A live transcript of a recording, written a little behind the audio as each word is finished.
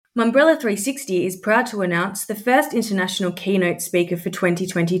Mumbrella 360 is proud to announce the first international keynote speaker for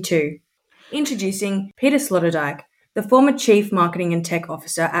 2022. Introducing Peter Sloterdijk, the former Chief Marketing and Tech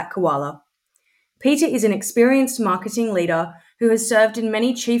Officer at Koala. Peter is an experienced marketing leader who has served in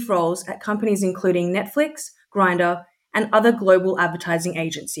many chief roles at companies including Netflix, Grindr, and other global advertising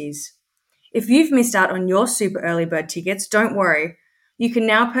agencies. If you've missed out on your super early bird tickets, don't worry. You can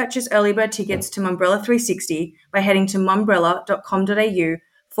now purchase early bird tickets to Mumbrella 360 by heading to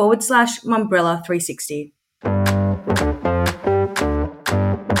mumbrella.com.au/Mumbrella 360.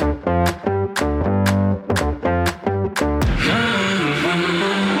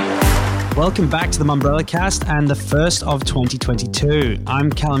 Welcome back to the Mumbrella Cast and the first of 2022.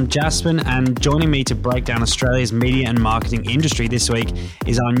 I'm Callum Jaspin, and joining me to break down Australia's media and marketing industry this week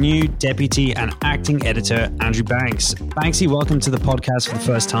is our new Deputy and Acting Editor, Andrew Banks. Banksy, welcome to the podcast for the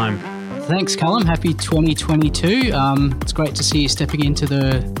first time. Thanks, Callum. Happy 2022. It's great to see you stepping into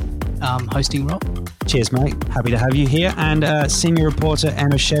the hosting role. Cheers, mate. Happy to have you here. And senior reporter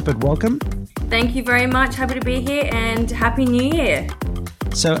Emma Shepherd, welcome. Thank you very much. Happy to be here and Happy New Year.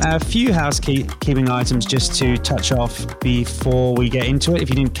 So a few housekeeping items just to touch off before we get into it. If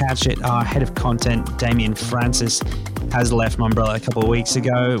you didn't catch it, our head of content, Damien Francis, has left Mumbrella a couple of weeks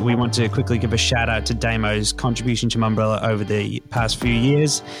ago. We want to quickly give a shout out to Damo's contribution to Mumbrella over the past few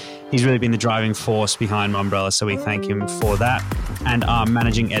years. He's really been the driving force behind Mumbrella, so we thank him for that. And our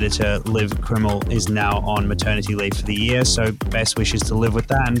managing editor, Liv Krimmel, is now on maternity leave for the year, so best wishes to Liv with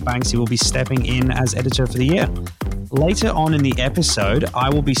that, and Banksy will be stepping in as editor for the year. Later on in the episode, I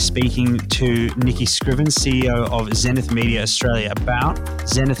will be speaking to Nikki Scriven, CEO of Zenith Media Australia, about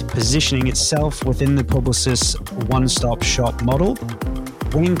Zenith positioning itself within the Publicis one-stop shop model,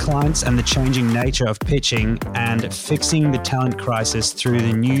 winning clients and the changing nature of pitching, and fixing the talent crisis through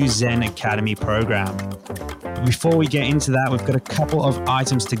the new Zen Academy program. Before we get into that, we've got a couple of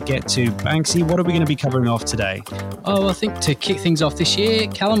items to get to. Banksy, what are we going to be covering off today? Oh, I think to kick things off this year,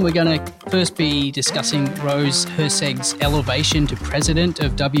 Callum, we're going to first be discussing Rose Herseg's elevation to president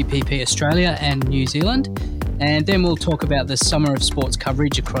of WPP Australia and New Zealand. And then we'll talk about the summer of sports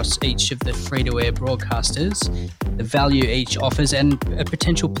coverage across each of the free-to-air broadcasters, the value each offers, and a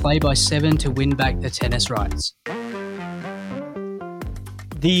potential play by Seven to win back the tennis rights.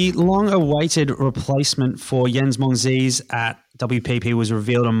 The long-awaited replacement for Jens Monsees at WPP was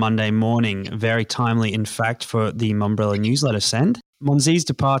revealed on Monday morning. Very timely, in fact, for the Mumbrella newsletter send. Monsees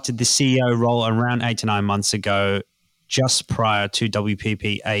departed the CEO role around 8 to 9 months ago, just prior to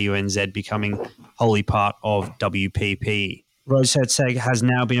WPP AUNZ becoming wholly part of WPP. Rose Herseg has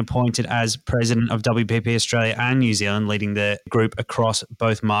now been appointed as president of WPP Australia and New Zealand, leading the group across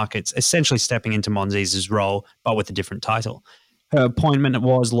both markets, essentially stepping into Monsees' role, but with a different title. Her appointment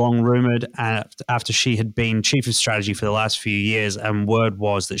was long rumoured after she had been chief of strategy for the last few years, and word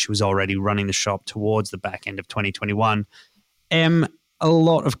was that she was already running the shop towards the back end of 2021. A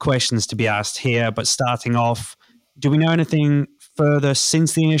lot of questions to be asked here, but starting off, do we know anything further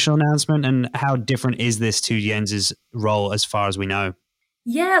since the initial announcement, and how different is this to Jens's role as far as we know?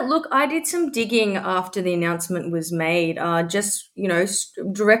 Yeah, look, I did some digging after the announcement was made,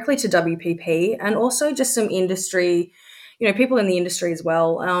 directly to WPP, and also just some industry, people in the industry as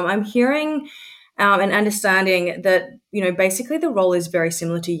well. I'm hearing and understanding that, basically the role is very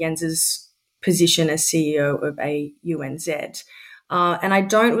similar to Jens's position as CEO of AUNZ. And I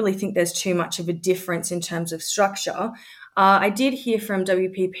don't really think there's too much of a difference in terms of structure. I did hear from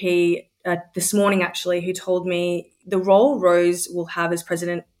WPP this morning, actually, who told me the role Rose will have as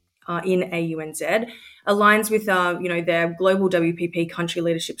president in AUNZ aligns with, their global WPP country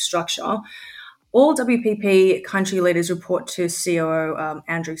leadership structure. All WPP country leaders report to COO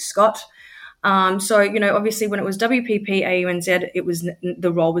Andrew Scott. Obviously when it was WPP AUNZ,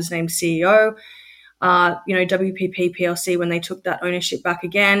 the role was named CEO. WPP PLC, when they took that ownership back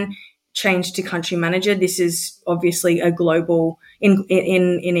again, changed to country manager. This is obviously a global in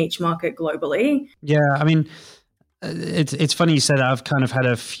each market globally. Yeah, I mean, it's funny you said that. I've kind of had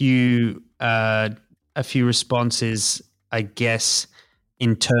a few responses, I guess,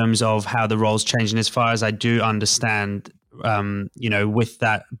 in terms of how the role's changing. As far as I do understand, with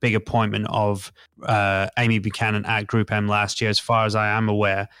that big appointment of Amy Buchanan at Group M last year, as far as I am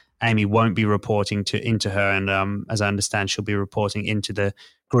aware, Amy won't be reporting into her, and as I understand, she'll be reporting into the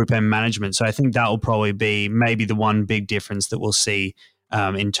Group M management. So I think that will probably be maybe the one big difference that we'll see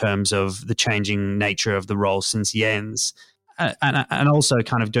in terms of the changing nature of the role since Jens. And also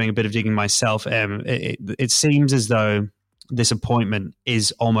kind of doing a bit of digging myself, it seems as though this appointment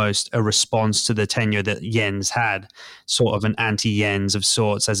is almost a response to the tenure that Jens had, sort of an anti-Jens of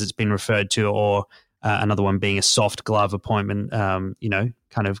sorts, as it's been referred to, or another one being a soft glove appointment,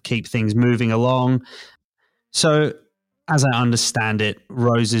 kind of keep things moving along. So as I understand it,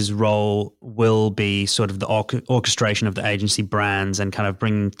 Rose's role will be sort of the orchestration of the agency brands and kind of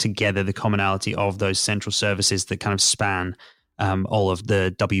bringing together the commonality of those central services that kind of span all of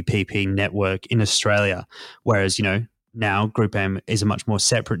the WPP network in Australia. Whereas, now Group M is a much more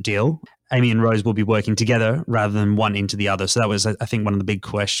separate deal. Amy and Rose will be working together rather than one into the other. So that was, I think, one of the big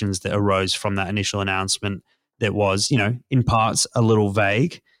questions that arose from that initial announcement that was, in parts a little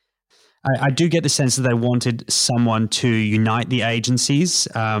vague. I do get the sense that they wanted someone to unite the agencies,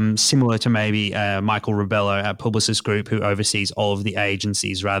 similar to maybe Michael Rebello at Publicis Group, who oversees all of the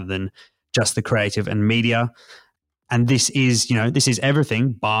agencies rather than just the creative and media. And this is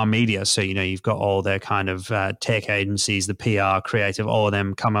everything bar media. So, you've got all their kind of tech agencies, the PR, creative, all of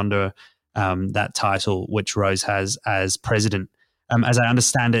them come under that title, which Rose has as president. As I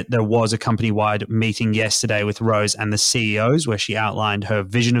understand it, there was a company-wide meeting yesterday with Rose and the CEOs where she outlined her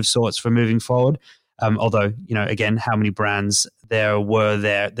vision of sorts for moving forward. Although, again, how many brands there were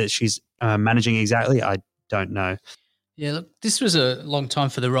there that she's managing exactly, I don't know. Yeah, look, this was a long time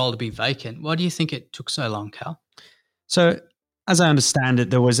for the role to be vacant. Why do you think it took so long, Cal? So, as I understand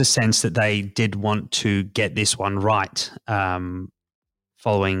it, there was a sense that they did want to get this one right.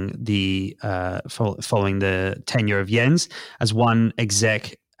 Following the tenure of Jens, as one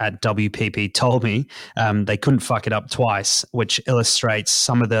exec at WPP told me, they couldn't fuck it up twice, which illustrates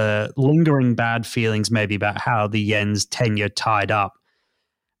some of the lingering bad feelings maybe about how the Jens tenure tied up.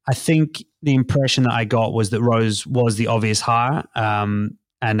 I think the impression that I got was that Rose was the obvious hire, and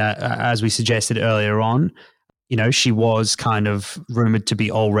as we suggested earlier on, she was kind of rumored to be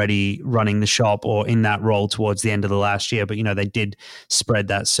already running the shop or in that role towards the end of the last year. But, they did spread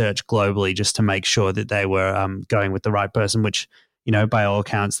that search globally just to make sure that they were going with the right person, which, by all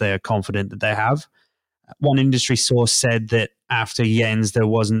accounts, they are confident that they have. One industry source said that after Jens, there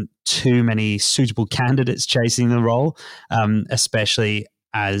wasn't too many suitable candidates chasing the role, especially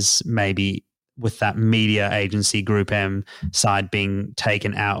as maybe with that media agency Group M side being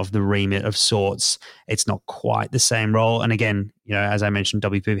taken out of the remit of sorts, it's not quite the same role. And again, as I mentioned,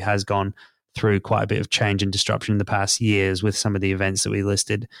 WPP has gone through quite a bit of change and disruption in the past years with some of the events that we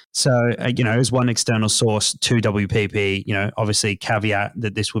listed. So, as one external source to WPP, obviously caveat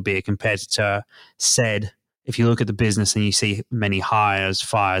that this would be a competitor, said, if you look at the business and you see many hires,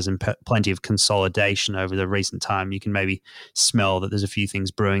 fires, and plenty of consolidation over the recent time, you can maybe smell that there's a few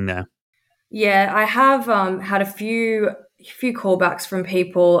things brewing there. Yeah, I have had a few callbacks from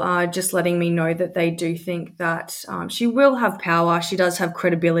people just letting me know that they do think that she will have power. She does have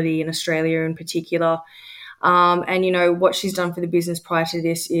credibility in Australia in particular. And, what she's done for the business prior to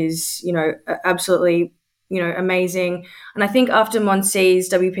this is, absolutely, amazing. And I think after Monsies,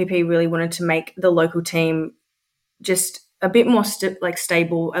 WPP really wanted to make the local team just a bit more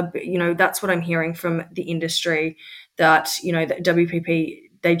stable. That's what I'm hearing from the industry, that, that WPP,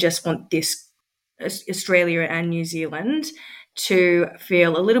 they just want this Australia and New Zealand to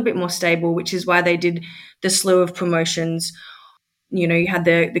feel a little bit more stable, which is why they did the slew of promotions. You had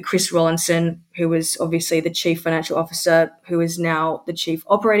the Chris Rollinson, who was obviously the chief financial officer, who is now the chief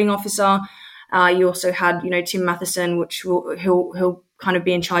operating officer. You also had, Tim Matheson, he'll kind of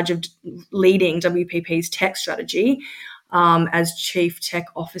be in charge of leading WPP's tech strategy as chief tech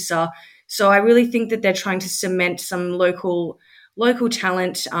officer. So I really think that they're trying to cement some local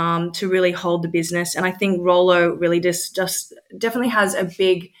talent to really hold the business. And I think Rollo really just definitely has a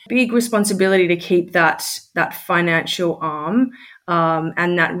big responsibility to keep that financial arm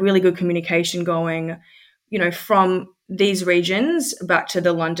and that really good communication going, from these regions back to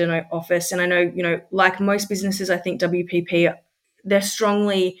the London office. And I know, like most businesses, I think WPP, they're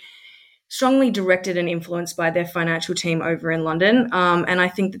strongly directed and influenced by their financial team over in London. And I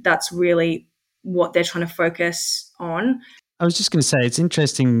think that that's really what they're trying to focus on. I was just going to say, it's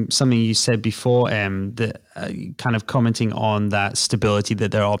interesting something you said before, that kind of commenting on that stability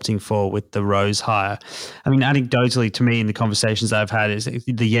that they're opting for with the Rose hire. I mean, anecdotally to me in the conversations I've had, is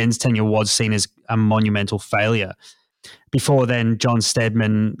the Jens tenure was seen as a monumental failure. Before then, John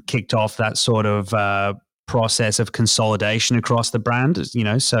Stedman kicked off that sort of process of consolidation across the brand,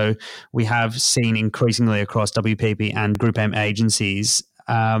 so we have seen increasingly across WPP and Group M agencies.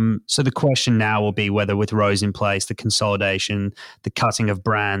 So the question now will be whether with Rose in place, the consolidation, the cutting of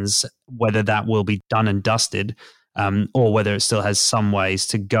brands, whether that will be done and dusted, or whether it still has some ways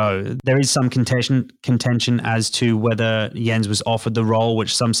to go. There is some contention as to whether Jens was offered the role,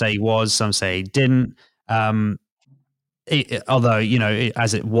 which some say he was, some say he didn't. Although,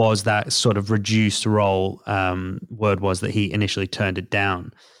 as it was that sort of reduced role, word was that he initially turned it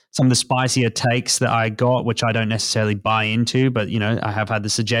down. some of the spicier takes that I got, which I don't necessarily buy into, but I have had the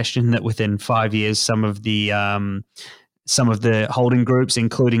suggestion that within 5 years, some of the holding groups,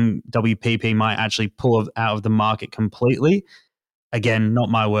 including WPP, might actually pull out of the market completely. Again, not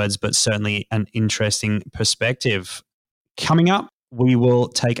my words, but certainly an interesting perspective. Coming up, we will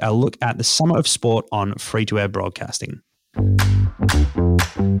take a look at the summer of sport on free-to-air broadcasting.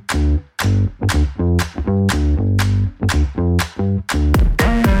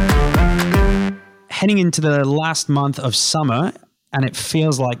 Heading into the last month of summer, and it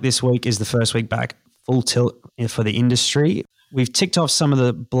feels like this week is the first week back full tilt for the industry. We've ticked off some of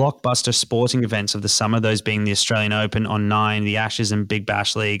the blockbuster sporting events of the summer, those being the Australian Open on 9, the Ashes and Big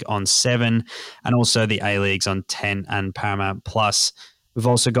Bash League on 7, and also the A-Leagues on 10 and Paramount Plus. We've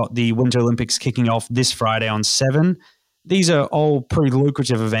also got the Winter Olympics kicking off this Friday on 7. These are all pretty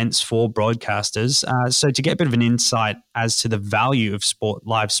lucrative events for broadcasters. So to get a bit of an insight as to the value of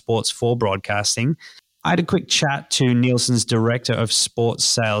live sports for broadcasting, I had a quick chat to Nielsen's Director of Sports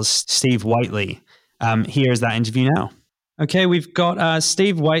Sales, Steve Whateley. Here is that interview now. Okay, we've got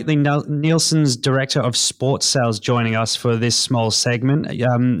Steve Whateley, Nielsen's Director of Sports Sales, joining us for this small segment.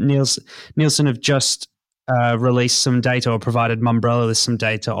 Nielsen have just released some data, or provided Mumbrella with some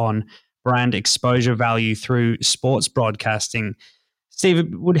data on brand exposure value through sports broadcasting. Steve,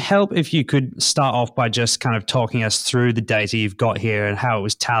 it would help if you could start off by just kind of talking us through the data you've got here and how it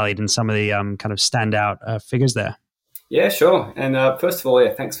was tallied and some of the kind of standout figures there. Yeah, sure. And first of all,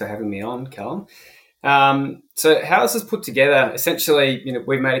 thanks for having me on, Callum. So how this is put together, essentially,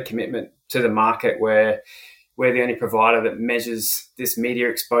 we've made a commitment to the market where we're the only provider that measures this media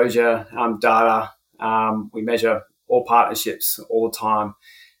exposure data. We measure all partnerships all the time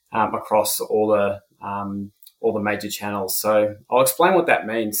across all the major channels. So I'll explain what that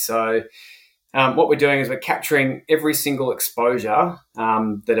means. So what we're doing is we're capturing every single exposure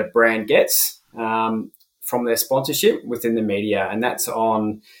that a brand gets from their sponsorship within the media, and that's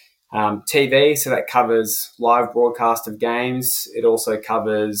on TV, so that covers live broadcast of games. It also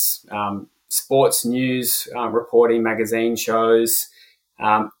covers sports news, reporting, magazine shows.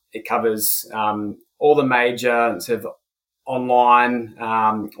 It covers all the major sort of online,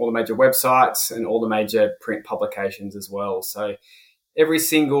 all the major websites and all the major print publications as well. So every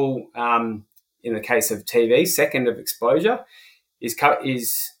single, in the case of TV, second of exposure is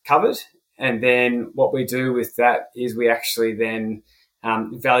covered. And then what we do with that is we actually then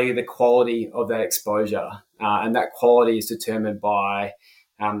value the quality of that exposure. And that quality is determined by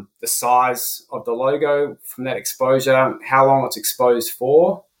the size of the logo from that exposure, how long it's exposed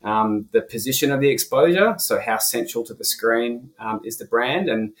for, the position of the exposure, so how central to the screen is the brand,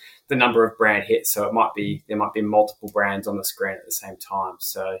 and the number of brand hits. So there might be multiple brands on the screen at the same time.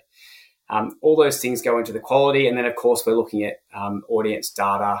 So all those things go into the quality. And then, of course, we're looking at audience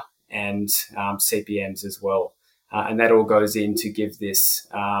data and CPMs as well. And that all goes in to give this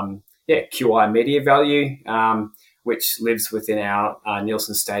QI media value, which lives within our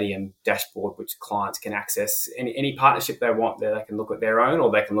Nielsen Stadium dashboard, which clients can access any partnership they want. There, they can look at their own,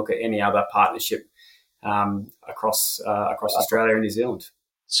 or they can look at any other partnership across Australia and New Zealand.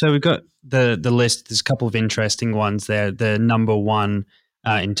 So we've got the list. There's a couple of interesting ones there. The number one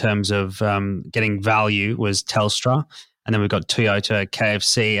in terms of getting value was Telstra, and then we've got Toyota,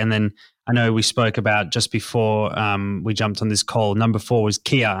 KFC, and then I know we spoke about just before we jumped on this call, number 4 was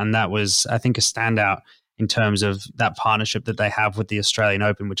Kia, and that was, I think, a standout in terms of that partnership that they have with the Australian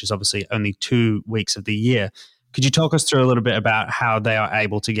Open, which is obviously only 2 weeks of the year. Could you talk us through a little bit about how they are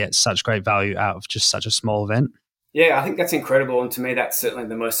able to get such great value out of just such a small event? Yeah, I think that's incredible. And to me, that's certainly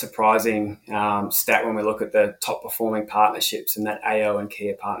the most surprising stat when we look at the top performing partnerships. And that AO and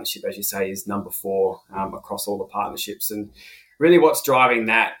Kia partnership, as you say, is number 4 across all the partnerships. And really what's driving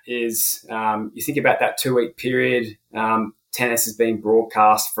that is you think about that 2-week period, tennis is being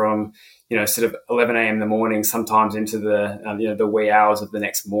broadcast from, sort of 11 a.m. in the morning, sometimes into the wee hours of the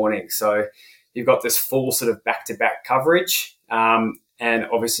next morning. So you've got this full sort of back-to-back coverage. And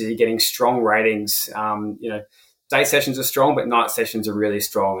obviously you're getting strong ratings. Day sessions are strong, but night sessions are really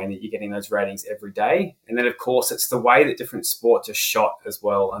strong, and you're getting those ratings every day. And then, of course, it's the way that different sports are shot as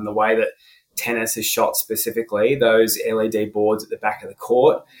well, and the way that tennis is shot specifically. Those LED boards at the back of the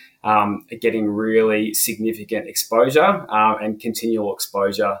court are getting really significant exposure and continual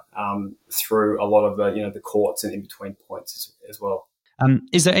exposure through a lot of the courts and in between points as well.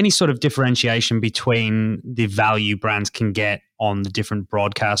 Is there any sort of differentiation between the value brands can get on the different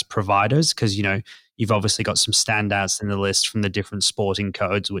broadcast providers? Because, you've obviously got some standouts in the list from the different sporting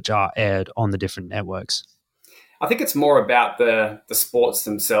codes which are aired on the different networks. I think it's more about the sports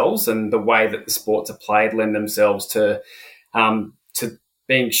themselves and the way that the sports are played lend themselves to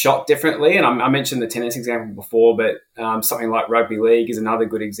being shot differently. And I mentioned the tennis example before, but something like rugby league is another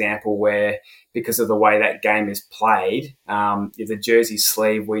good example where, because of the way that game is played, the jersey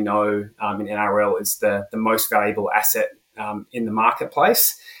sleeve we know in NRL is the most valuable asset in the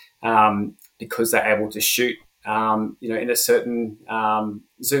marketplace, because they're able to shoot, in a certain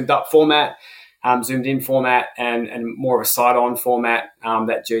zoomed up format, zoomed in format, and more of a side-on format.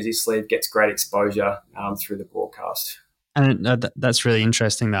 That jersey sleeve gets great exposure through the broadcast. And that's really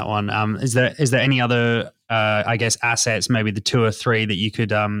interesting, that one. Is there any other, I guess, assets, maybe the 2 or 3 that you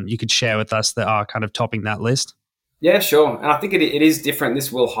could share with us that are kind of topping that list? Yeah, sure. And I think it is different. This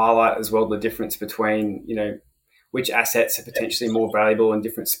will highlight as well the difference between, which assets are potentially more valuable in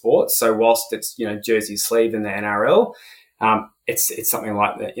different sports. So whilst it's, jersey sleeve in the NRL, it's something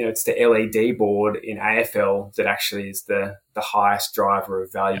like that. It's the LED board in AFL that actually is the highest driver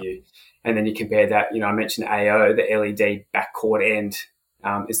of value. Yep. And then you compare that, I mentioned AO, the LED backcourt end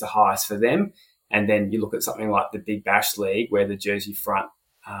is the highest for them. And then you look at something like the Big Bash League, where the jersey front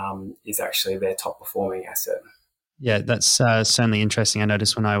is actually their top performing asset. Yeah, that's certainly interesting. I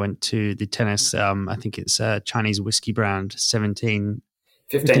noticed when I went to the tennis, I think it's Chinese whiskey brand,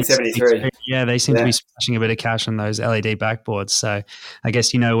 1573. Yeah, they seem to be splashing a bit of cash on those LED backboards. So I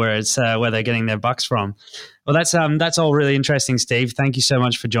guess where they're getting their bucks from. Well, that's all really interesting, Steve. Thank you so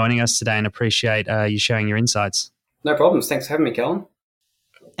much for joining us today, and appreciate you sharing your insights. No problems. Thanks for having me, Callum.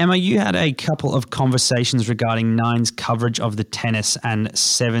 Emma, you had a couple of conversations regarding Nine's coverage of the tennis and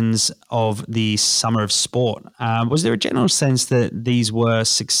Seven's of the Summer of Sport. Was there a general sense that these were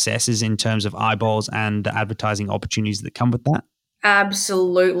successes in terms of eyeballs and the advertising opportunities that come with that?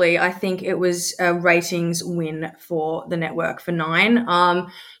 Absolutely. I think it was a ratings win for the network, for Nine.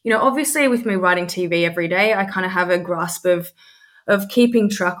 Obviously with me writing TV every day, I kind of have a grasp of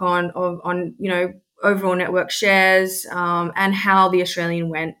keeping track on overall network shares, and how the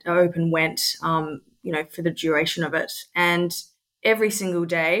Australian Open went, for the duration of it. And every single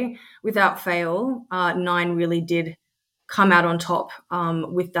day, without fail, Nine really did come out on top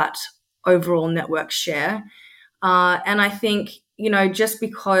with that overall network share. And I think, just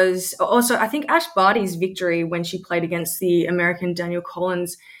because also I think Ash Barty's victory when she played against the American Danielle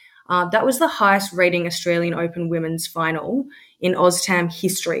Collins, that was the highest rating Australian Open women's final in OzTam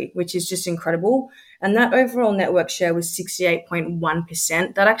history, which is just incredible. And that overall network share was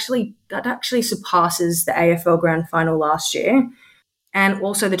 68.1%. That actually surpasses the AFL Grand Final last year, and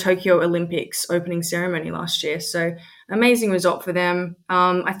also the Tokyo Olympics opening ceremony last year. So amazing result for them.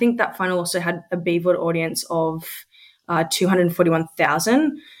 I think that final also had a BVOD audience of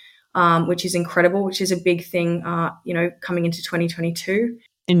 241,000, which is incredible, which is a big thing, coming into 2022.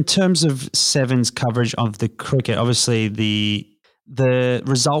 In terms of Seven's coverage of the cricket, obviously the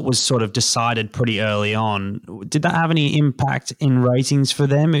result was sort of decided pretty early on. Did that have any impact in ratings for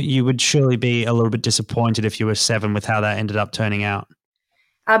them? You would surely be a little bit disappointed if you were Seven with how that ended up turning out.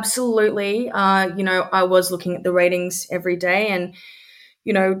 Absolutely. I was looking at the ratings every day, and,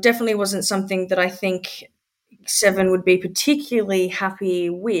 definitely wasn't something that I think Seven would be particularly happy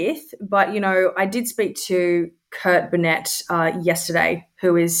with. But, I did speak to Kurt Burnett yesterday,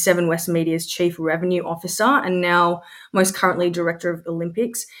 who is Seven West Media's Chief Revenue Officer and now most currently Director of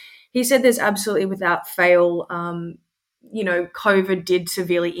Olympics. He said there's absolutely, without fail, COVID did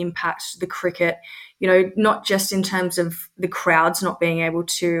severely impact the cricket, not just in terms of the crowds not being able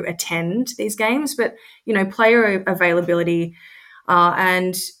to attend these games, but, player availability,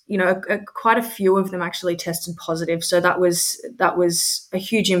 and, quite a few of them actually tested positive. So that was a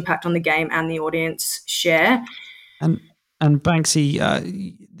huge impact on the game and the audience share. And Banksy,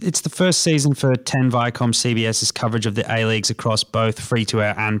 it's the first season for 10 Viacom CBS's coverage of the A-Leagues across both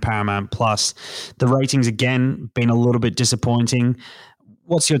free-to-air and Paramount+. The ratings, again, been a little bit disappointing.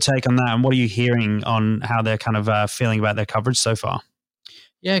 What's your take on that, and what are you hearing on how they're kind of feeling about their coverage so far?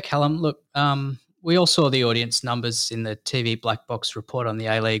 Yeah, Callum, look, we all saw the audience numbers in the TV Black Box report on the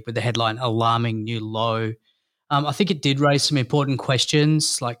A-League with the headline "Alarming New Low." I think it did raise some important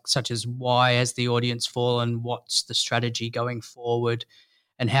questions, such as why has the audience fallen, what's the strategy going forward,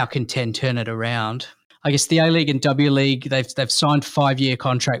 and how can 10 turn it around? I guess the A-League and W League, they've signed 5-year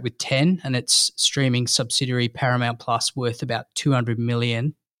contract with 10, and its streaming subsidiary Paramount Plus worth about $200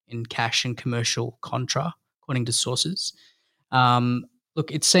 million in cash and commercial contra, according to sources.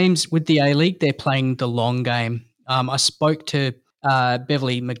 Look, it seems with the A-League, they're playing the long game. I spoke to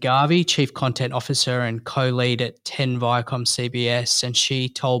Beverly McGarvey, Chief Content Officer and co-lead at 10 Viacom CBS, and she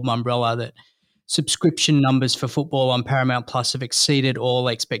told Mumbrella that subscription numbers for football on Paramount Plus have exceeded all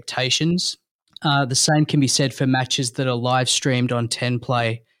expectations. The same can be said for matches that are live streamed on 10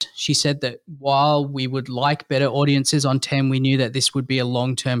 Play, She said that while we would like better audiences on 10, we knew that this would be a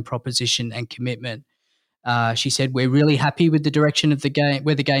long-term proposition and commitment. She said, we're really happy with the direction of the game,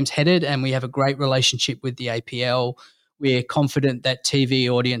 where the game's headed, and we have a great relationship with the APL. We're confident that TV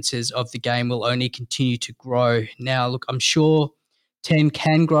audiences of the game will only continue to grow. Now, look, I'm sure 10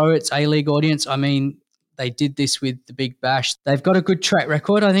 can grow its A-League audience. I mean, they did this with the Big Bash. They've got a good track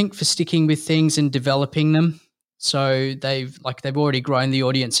record, I think, for sticking with things and developing them. So they've already grown the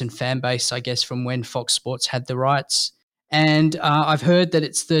audience and fan base, I guess, from when Fox Sports had the rights. And I've heard that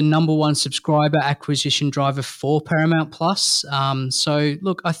it's the number one subscriber acquisition driver for Paramount Plus. So,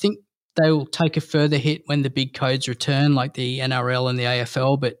 look, I think they will take a further hit when the big codes return, like the NRL and the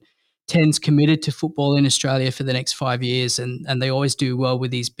AFL. But 10's committed to football in Australia for the next 5 years, and they always do well with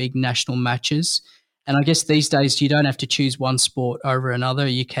these big national matches. And I guess these days you don't have to choose one sport over another.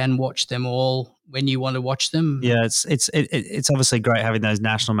 You can watch them all when you want to watch them. Yeah, it's obviously great having those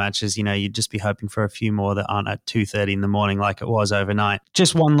national matches. You know, you'd just be hoping for a few more that aren't at 2:30 in the morning like it was overnight.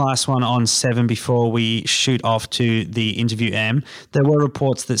 Just one last one on Seven before we shoot off to the interview, Em. There were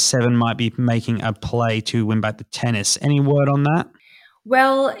reports that Seven might be making a play to win back the tennis. Any word on that?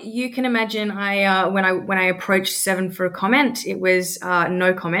 Well, you can imagine when I approached Seven for a comment, it was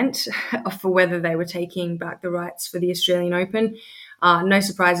no comment for whether they were taking back the rights for the Australian Open. No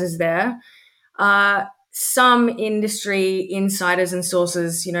surprises there. Some industry insiders and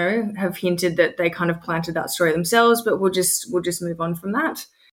sources, you know, have hinted that they kind of planted that story themselves, but we'll just move on from that.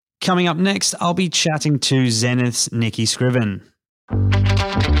 Coming up next, I'll be chatting to Zenith's Nikki Scriven.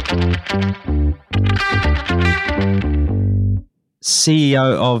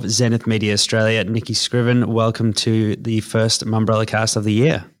 CEO of Zenith Media Australia, Nikki Scriven, welcome to the first Mumbrella Cast of the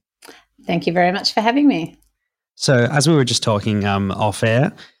year. Thank you very much for having me. So, as we were just talking off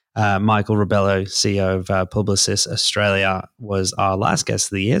air, Michael Rebello, CEO of Publicis Australia, was our last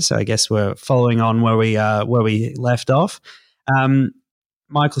guest of the year. So, I guess we're following on where we left off.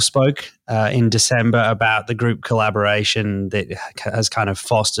 Michael spoke in December about the group collaboration that has kind of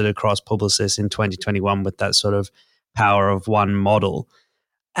fostered across Publicis in 2021 with that sort of power of one model.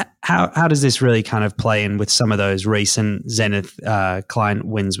 How does this really kind of play in with some of those recent Zenith client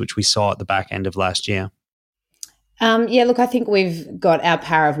wins, which we saw at the back end of last year? Yeah, look, I think we've got our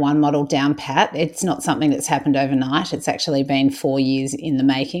power of one model down pat. It's not something that's happened overnight. It's actually been 4 years in the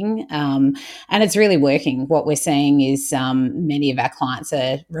making, and it's really working. What we're seeing is many of our clients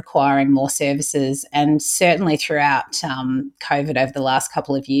are requiring more services, and certainly throughout COVID over the last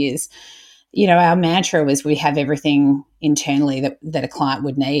couple of years, you know, our mantra was we have everything internally that a client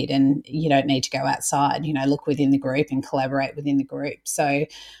would need, and you don't need to go outside, you know, look within the group and collaborate within the group. So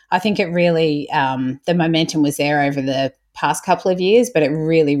I think it really, the momentum was there over the past couple of years, but it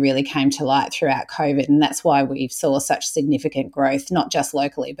really, really came to light throughout COVID. And that's why we saw such significant growth, not just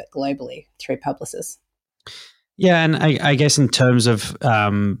locally, but globally through Publicis. Yeah, and I guess in terms of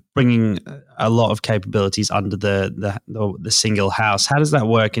bringing a lot of capabilities under the single house, how does that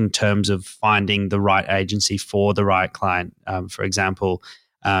work in terms of finding the right agency for the right client? For example,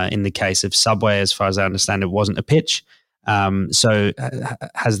 in the case of Subway, as far as I understand, it wasn't a pitch. So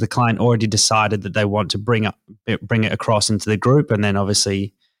has the client already decided that they want to bring it across into the group, and then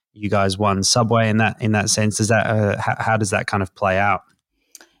obviously you guys won Subway in that sense? Does that how does that kind of play out?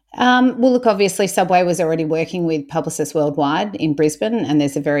 Well, look, obviously Subway was already working with Publicis Worldwide in Brisbane, and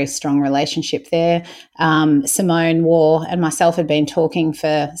there's a very strong relationship there. Simone War and myself had been talking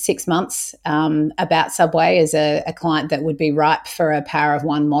for 6 months about Subway as a client that would be ripe for a power of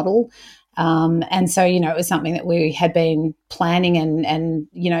one model. And so, you know, it was something that we had been planning and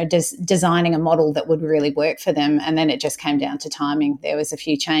you know, designing a model that would really work for them. And then it just came down to timing. There was a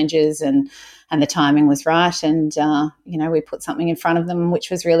few changes and the timing was right. And, you know, we put something in front of them,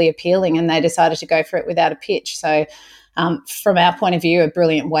 which was really appealing, and they decided to go for it without a pitch. So from our point of view, a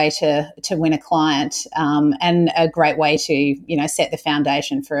brilliant way to win a client, and a great way to, you know, set the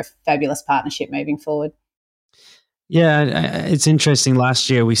foundation for a fabulous partnership moving forward. Yeah, it's interesting. Last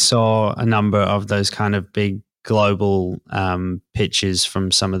year we saw a number of those kind of big global pitches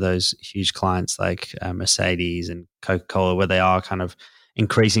from some of those huge clients like Mercedes and Coca-Cola, where they are kind of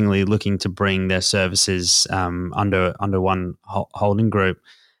increasingly looking to bring their services under one holding group.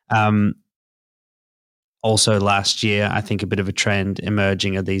 Also last year, I think a bit of a trend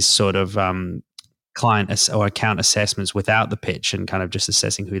emerging of these sort of client or account assessments without the pitch and kind of just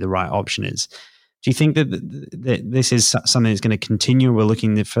assessing who the right option is. Do you think that this is something that's going to continue? We're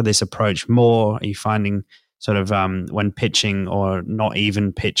looking for this approach more. Are you finding sort of when pitching or not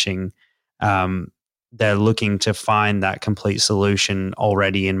even pitching, they're looking to find that complete solution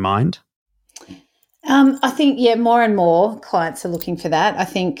already in mind? I think, more and more clients are looking for that. I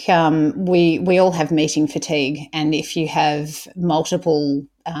think we all have meeting fatigue, and if you have multiple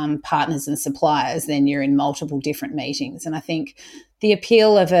partners and suppliers, then you're in multiple different meetings. And I think the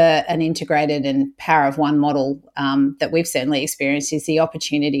appeal of an integrated and power of one model that we've certainly experienced is the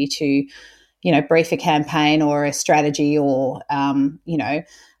opportunity to, brief a campaign or a strategy or,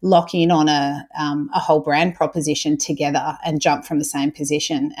 lock in on a whole brand proposition together and jump from the same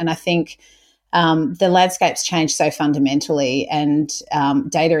position. And I think the landscape's changed so fundamentally, and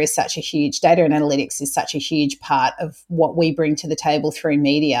data and analytics is such a huge part of what we bring to the table through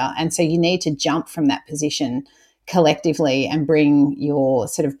media. And so you need to jump from that position collectively and bring your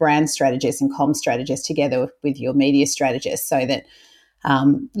sort of brand strategists and comm strategists together with your media strategists so that,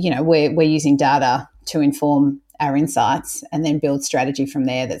 we're using data to inform our insights and then build strategy from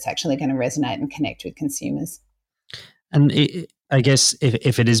there that's actually going to resonate and connect with consumers. And I guess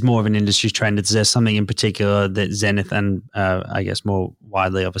if it is more of an industry trend, is there something in particular that Zenith and I guess more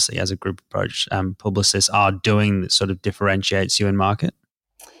widely, obviously as a group approach, Publicis are doing that sort of differentiates you in market?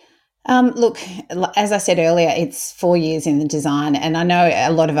 Look, as I said earlier, it's 4 years in the design, and I know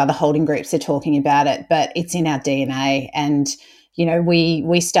a lot of other holding groups are talking about it, but it's in our DNA. And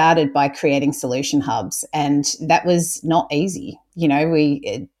we started by creating solution hubs, and that was not easy.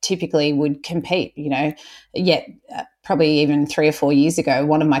 We typically would compete, yet probably even 3 or 4 years ago,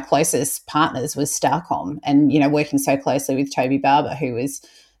 one of my closest partners was Starcom, and, working so closely with Toby Barber, who was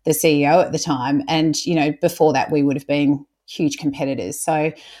the CEO at the time. And, before that, we would have been huge competitors.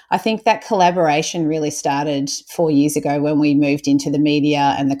 So I think that collaboration really started 4 years ago when we moved into the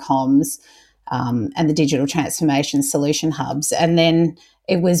media and the comms and the digital transformation solution hubs. And then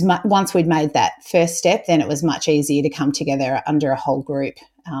it was once we'd made that first step, then it was much easier to come together under a whole group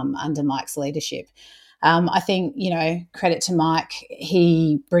under Mike's leadership. I think, credit to Mike,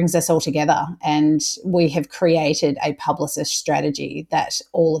 he brings us all together, and we have created a Publicis strategy that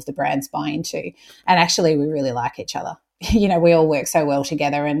all of the brands buy into. And actually, we really like each other. We all work so well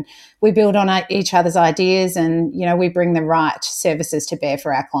together, and we build on each other's ideas, and, we bring the right services to bear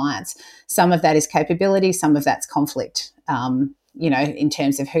for our clients. Some of that is capability, some of that's conflict, in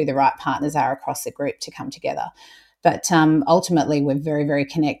terms of who the right partners are across the group to come together. But ultimately, we're very, very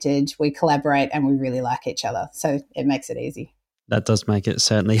connected. We collaborate and we really like each other. So it makes it easy. That does make it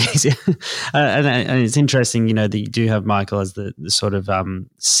certainly easier. And it's interesting, that you do have Michael as the sort of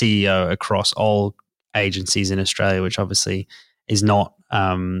CEO across all agencies in Australia, which obviously is not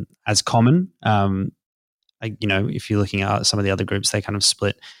as common. If you're looking at some of the other groups, they kind of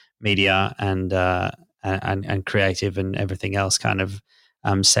split media and creative and everything else kind of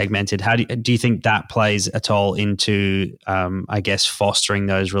segmented. How do you think that plays at all into, fostering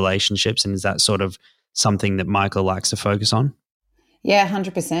those relationships? And is that sort of something that Michael likes to focus on? Yeah,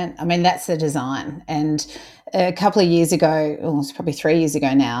 100%. I mean, that's the design. And a couple of years ago, it's probably 3 years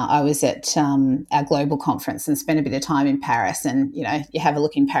ago now, I was at our global conference and spent a bit of time in Paris. And, you have a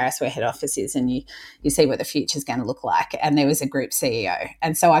look in Paris where head office is, and you see what the future is going to look like. And there was a group CEO.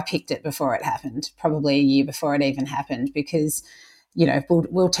 And so I picked it before it happened, probably a year before it even happened, because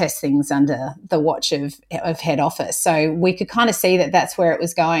we'll test things under the watch of head office. So we could kind of see that that's where it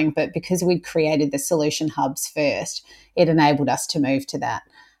was going. But because we'd created the solution hubs first, it enabled us to move to that.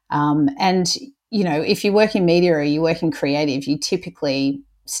 If you work in media or you work in creative, you typically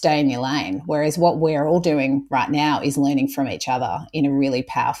stay in your lane. Whereas what we're all doing right now is learning from each other in a really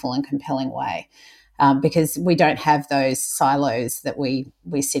powerful and compelling way. Because we don't have those silos that we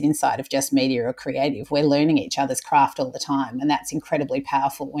sit inside of just media or creative. We're learning each other's craft all the time, and that's incredibly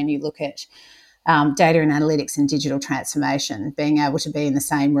powerful when you look at data and analytics and digital transformation. Being able to be in the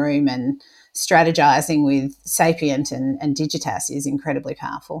same room and strategizing with Sapient and Digitas is incredibly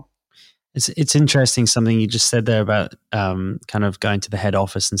powerful. It's interesting something you just said there about kind of going to the head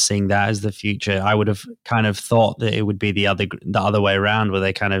office and seeing that as the future. I would have kind of thought that it would be the other way around, where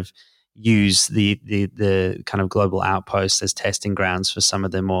they kind of use the kind of global outposts as testing grounds for some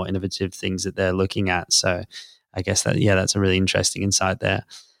of the more innovative things that they're looking at. So I guess that's a really interesting insight there.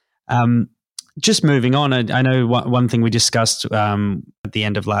 Just moving on, I know one thing we discussed at the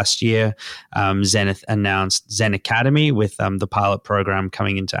end of last year, Zenith announced Zen Academy with the pilot program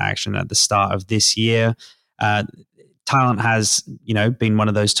coming into action at the start of this year. Talent has, been one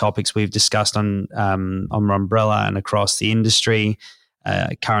of those topics we've discussed on Mumbrella and across the industry.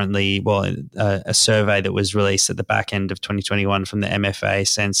 Currently, a survey that was released at the back end of 2021 from the MFA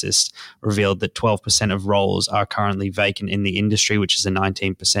census revealed that 12% of roles are currently vacant in the industry, which is a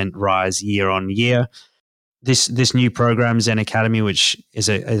 19% rise year on year. This new program, Zen Academy, which is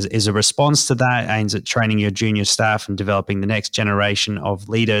a response to that, aims at training your junior staff and developing the next generation of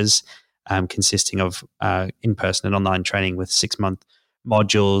leaders consisting of in-person and online training with 6-month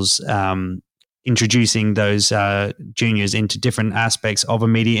modules, introducing those juniors into different aspects of a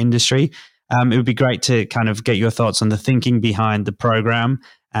media industry. It would be great to kind of get your thoughts on the thinking behind the program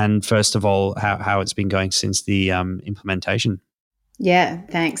and, first of all, how it's been going since the implementation. Yeah,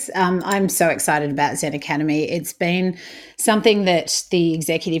 thanks. I'm so excited about Zen Academy. It's been something that the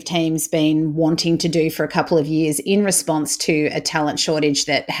executive team's been wanting to do for a couple of years in response to a talent shortage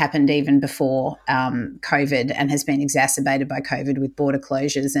that happened even before COVID and has been exacerbated by COVID with border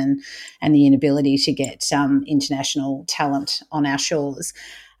closures and the inability to get international talent on our shores.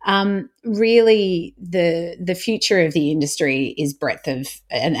 Really, the future of the industry is breadth of,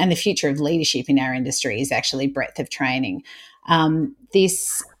 and the future of leadership in our industry is actually breadth of training.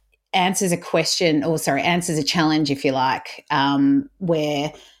 This answers a challenge, if you like,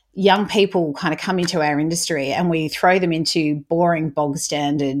 where young people kind of come into our industry and we throw them into boring, bog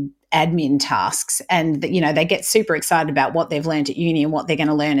standard admin tasks, and they get super excited about what they've learned at uni and what they're going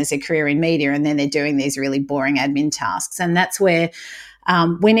to learn as a career in media, and then they're doing these really boring admin tasks, and that's where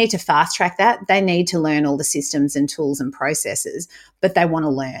we need to fast track that. They need to learn all the systems and tools and processes, but they want to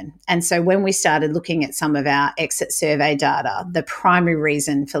learn. And so when we started looking at some of our exit survey data, the primary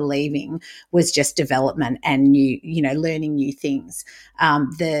reason for leaving was just development and learning new things.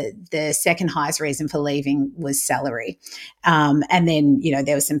 The second highest reason for leaving was salary. And then,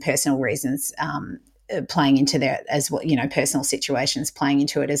 there were some personal reasons playing into that as well, personal situations playing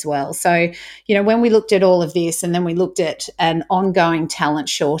into it as well. So, when we looked at all of this, and then we looked at an ongoing talent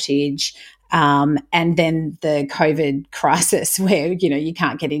shortage, and then the COVID crisis where, you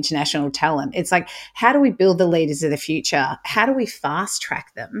can't get international talent, it's like, how do we build the leaders of the future? How do we fast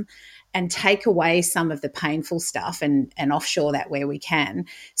track them and take away some of the painful stuff and offshore that where we can,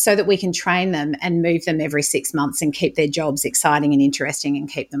 so that we can train them and move them every 6 months and keep their jobs exciting and interesting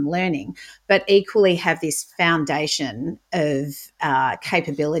and keep them learning, but equally have this foundation of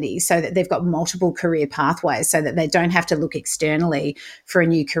capability so that they've got multiple career pathways, so that they don't have to look externally for a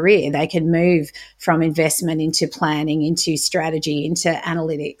new career. They can move from investment into planning, into strategy, into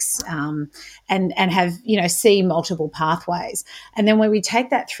analytics, and have, see multiple pathways. And then when we take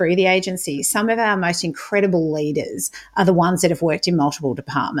that through the agency, some of our most incredible leaders are the ones that have worked in multiple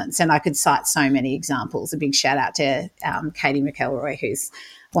departments. And I could cite so many examples. A big shout out to Katie McElroy, who's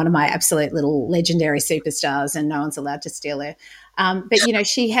one of my absolute little legendary superstars, and no one's allowed to steal her. But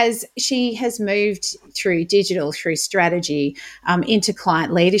she has moved through digital, through strategy, into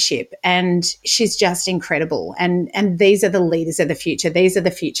client leadership, and she's just incredible. And these are the leaders of the future. These are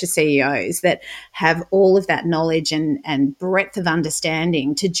the future CEOs that have all of that knowledge and breadth of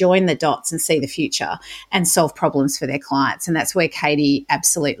understanding to join the dots and see the future and solve problems for their clients. And that's where Katie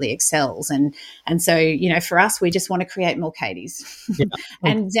absolutely excels. And so, for us, we just want to create more Katies. Yeah.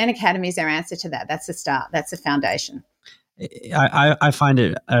 And Zen Academy is our answer to that. That's the start. That's the foundation. I find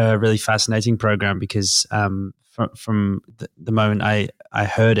it a really fascinating program because from the moment I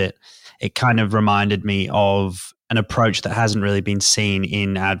heard it, it kind of reminded me of an approach that hasn't really been seen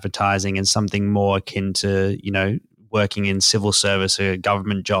in advertising, and something more akin to, working in civil service or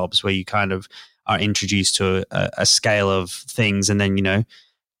government jobs, where you kind of are introduced to a scale of things, and then,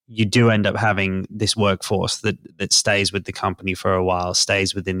 you do end up having this workforce that stays with the company for a while,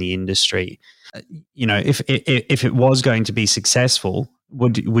 stays within the industry. If it was going to be successful,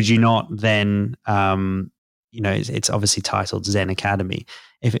 would you not then, it's obviously titled Zen Academy.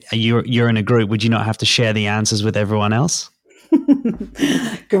 If you're in a group, would you not have to share the answers with everyone else?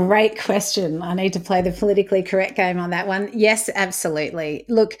 Great question. I need to play the politically correct game on that one. Yes, absolutely.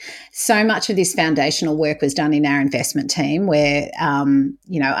 Look, so much of this foundational work was done in our investment team where,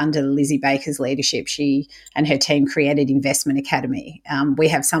 under Lizzie Baker's leadership, she and her team created Investment Academy. We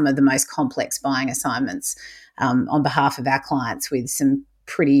have some of the most complex buying assignments on behalf of our clients with some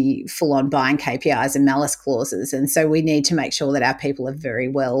pretty full-on buying KPIs and malice clauses. And so we need to make sure that our people are very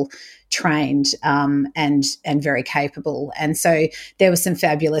well trained and very capable. And so there was some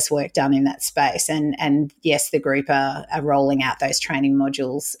fabulous work done in that space. And yes, the group are rolling out those training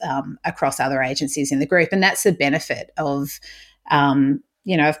modules across other agencies in the group. And that's the benefit of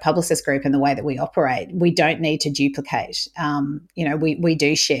of Publicis Group and the way that we operate. We don't need to duplicate. We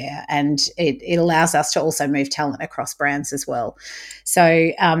do share, and it allows us to also move talent across brands as well.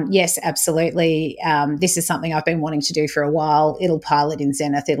 So, yes, absolutely. This is something I've been wanting to do for a while. It'll pilot in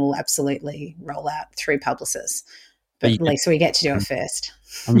Zenith. It'll absolutely roll out through Publicis. But at least we get to do it first.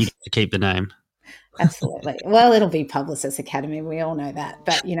 And you get to keep the name. Absolutely. Well, it'll be Publicis Academy. We all know that.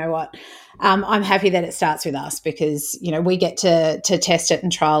 But you know what? I'm happy that it starts with us because, we get to test it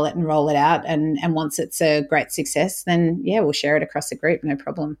and trial it and roll it out. And once it's a great success, then, we'll share it across the group, no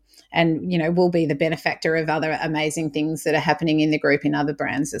problem. And, we'll be the benefactor of other amazing things that are happening in the group in other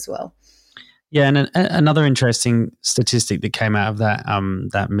brands as well. Yeah, and another interesting statistic that came out of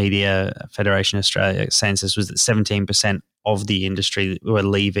that Media Federation Australia census was that 17% of the industry were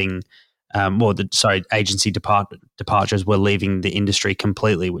leaving, agency departures were leaving the industry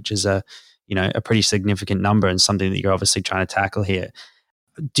completely, which is a pretty significant number and something that you're obviously trying to tackle here.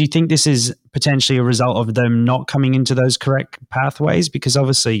 Do you think this is potentially a result of them not coming into those correct pathways? Because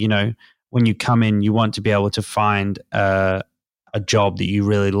obviously, when you come in, you want to be able to find a job that you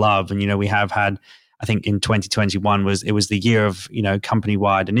really love. And, we have had, I think in 2021 was the year of,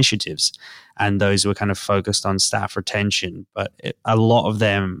 company-wide initiatives, and those were kind of focused on staff retention. But a lot of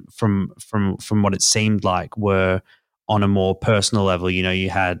them from what it seemed like were on a more personal level. You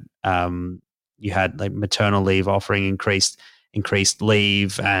had like maternal leave offering increased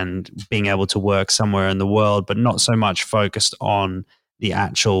leave and being able to work somewhere in the world, but not so much focused on the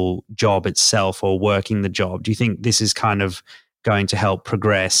actual job itself or working the job. Do you think this is kind of going to help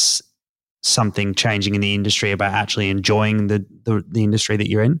progress something changing in the industry about actually enjoying the industry that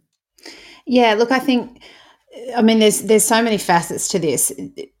you're in? Yeah, look, there's so many facets to this.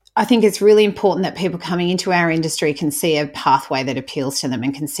 I think it's really important that people coming into our industry can see a pathway that appeals to them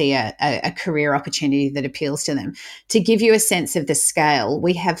and can see a career opportunity that appeals to them. To give you a sense of the scale,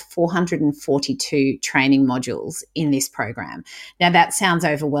 we have 442 training modules in this program. Now, that sounds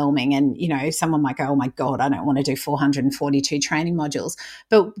overwhelming and, someone might go, oh my God, I don't want to do 442 training modules.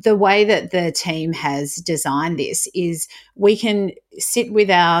 But the way that the team has designed this is we can sit with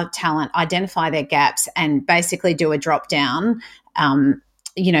our talent, identify their gaps and basically do a drop down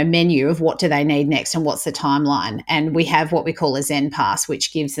menu of what do they need next and what's the timeline. And we have what we call a Zen Pass,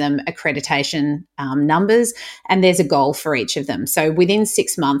 which gives them accreditation numbers, and there's a goal for each of them. So within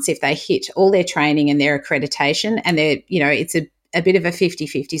 6 months, if they hit all their training and their accreditation, and they're, it's a bit of a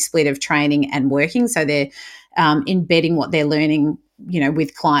 50-50 split of training and working. So they're embedding what they're learning,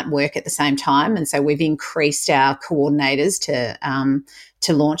 with client work at the same time. And so we've increased our coordinators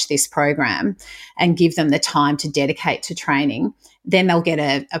to launch this program and give them the time to dedicate to training. Then they'll get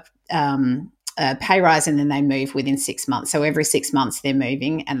a pay rise and then they move within 6 months. So every 6 months they're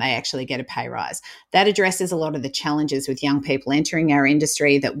moving and they actually get a pay rise. That addresses a lot of the challenges with young people entering our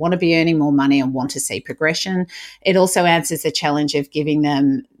industry that want to be earning more money and want to see progression. It also answers the challenge of giving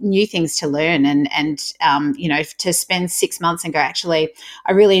them new things to learn and to spend 6 months and go, actually,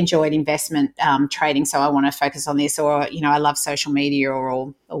 I really enjoyed investment trading, so I want to focus on this, or, I love social media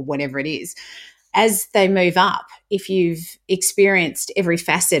or whatever it is. As they move up, if you've experienced every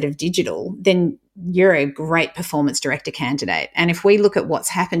facet of digital, then you're a great performance director candidate. And if we look at what's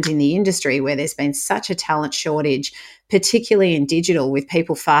happened in the industry where there's been such a talent shortage, particularly in digital, with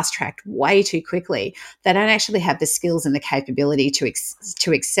people fast-tracked way too quickly, they don't actually have the skills and the capability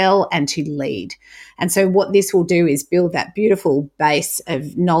to excel and to lead. And so what this will do is build that beautiful base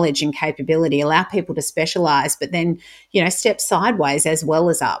of knowledge and capability, allow people to specialize, but then, step sideways as well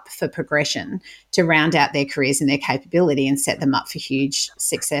as up for progression to round out their careers and their capability and set them up for huge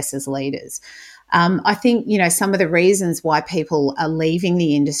success as leaders. I think, some of the reasons why people are leaving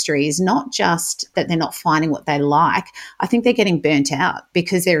the industry is not just that they're not finding what they like. I think they're getting burnt out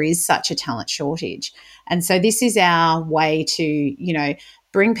because there is such a talent shortage. And so this is our way to,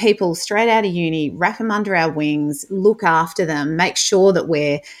 bring people straight out of uni, wrap them under our wings, look after them, make sure that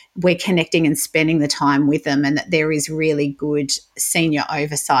we're connecting and spending the time with them, and that there is really good senior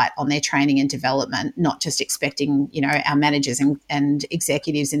oversight on their training and development, not just expecting, our managers and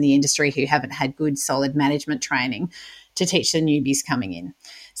executives in the industry who haven't had good, solid management training to teach the newbies coming in.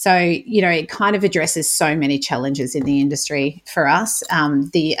 So, it kind of addresses so many challenges in the industry for us.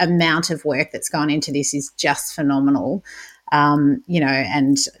 The amount of work that's gone into this is just phenomenal. I'm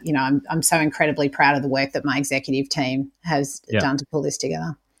so incredibly proud of the work that my executive team has done to pull this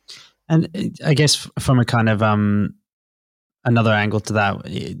together. And I guess from a kind of another angle to that,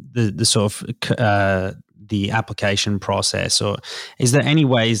 the sort of the application process, or is there any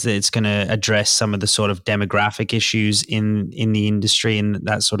ways that it's going to address some of the sort of demographic issues in the industry and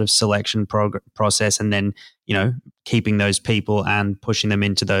that sort of selection process, and then keeping those people and pushing them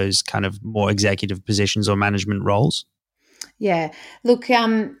into those kind of more executive positions or management roles? Yeah. Look, I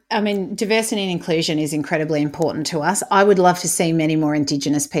mean, diversity and inclusion is incredibly important to us. I would love to see many more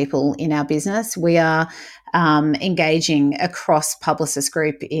Indigenous people in our business. We are engaging across Publicis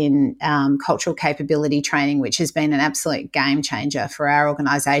Group in cultural capability training, which has been an absolute game changer for our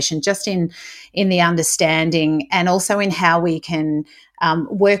organisation, just in the understanding and also in how we can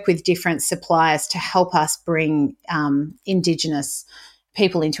work with different suppliers to help us bring Indigenous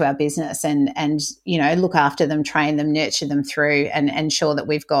people into our business and look after them, train them, nurture them through, and ensure that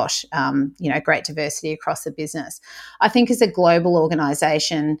we've got great diversity across the business. I think as a global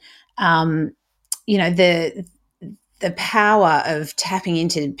organisation, the power of tapping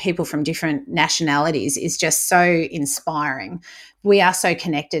into people from different nationalities is just so inspiring. We are so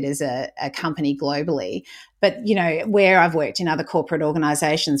connected as a company globally. But, where I've worked in other corporate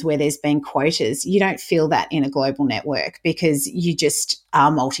organisations where there's been quotas, you don't feel that in a global network because you just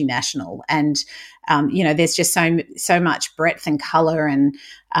are multinational. And, there's just so much breadth and colour and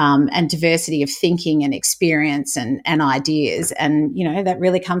diversity of thinking and experience and ideas. And, that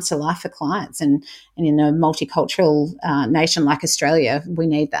really comes to life for clients. And in a multicultural nation like Australia, we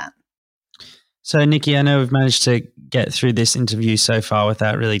need that. So, Nikki, I know we've managed to get through this interview so far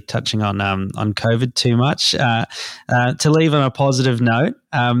without really touching on COVID too much. To leave on a positive note,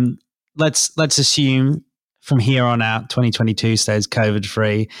 let's assume from here on out, 2022 stays COVID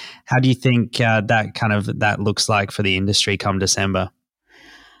free. How do you think that looks like for the industry come December?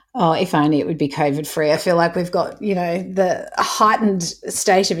 Oh, if only it would be COVID free. I feel like we've got, the heightened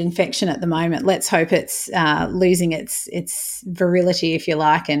state of infection at the moment. Let's hope it's losing its virility, if you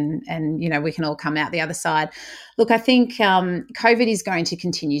like, and we can all come out the other side. Look, I think COVID is going to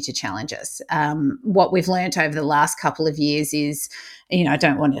continue to challenge us. What we've learnt over the last couple of years is, I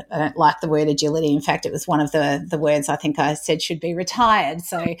don't like the word agility. In fact, it was one of the words I think I said should be retired.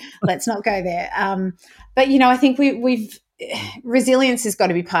 So let's not go there. But I think we've resilience has got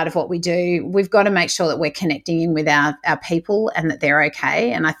to be part of what we do. We've got to make sure that we're connecting in with our people and that they're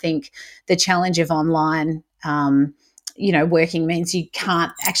okay. And I think the challenge of online, working means you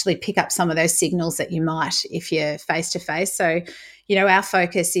can't actually pick up some of those signals that you might if you're face-to-face. So, our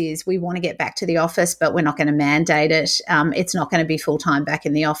focus is we want to get back to the office, but we're not going to mandate it. It's not going to be full-time back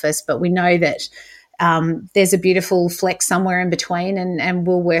in the office, but we know that there's a beautiful flex somewhere in between, and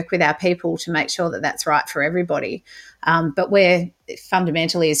we'll work with our people to make sure that that's right for everybody. But we're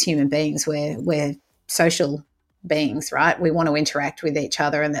fundamentally, as human beings, we're social beings, right? We want to interact with each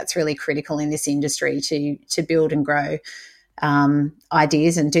other, and that's really critical in this industry to build and grow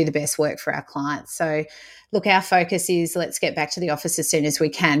ideas and do the best work for our clients. So, look, our focus is let's get back to the office as soon as we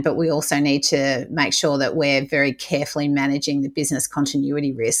can, but we also need to make sure that we're very carefully managing the business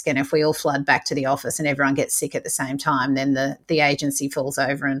continuity risk. And if we all flood back to the office and everyone gets sick at the same time, then the agency falls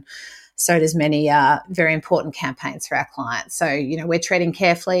over, and so does many very important campaigns for our clients. So, we're treading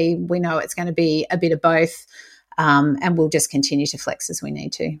carefully. We know it's going to be a bit of both, and we'll just continue to flex as we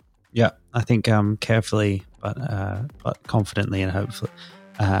need to. Yeah, I think carefully but confidently and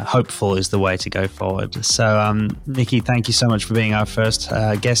hopeful is the way to go forward. So, Nikki, thank you so much for being our first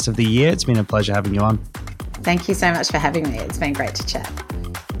guest of the year. It's been a pleasure having you on. Thank you so much for having me. It's been great to chat.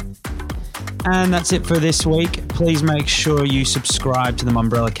 And that's it for this week. Please make sure you subscribe to the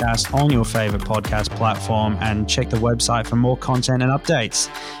Mumbrella Cast on your favourite podcast platform and check the website for more content and updates.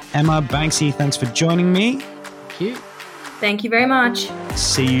 Emma, Banksy, thanks for joining me. Thank you. Thank you very much.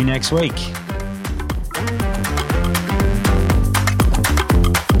 See you next week.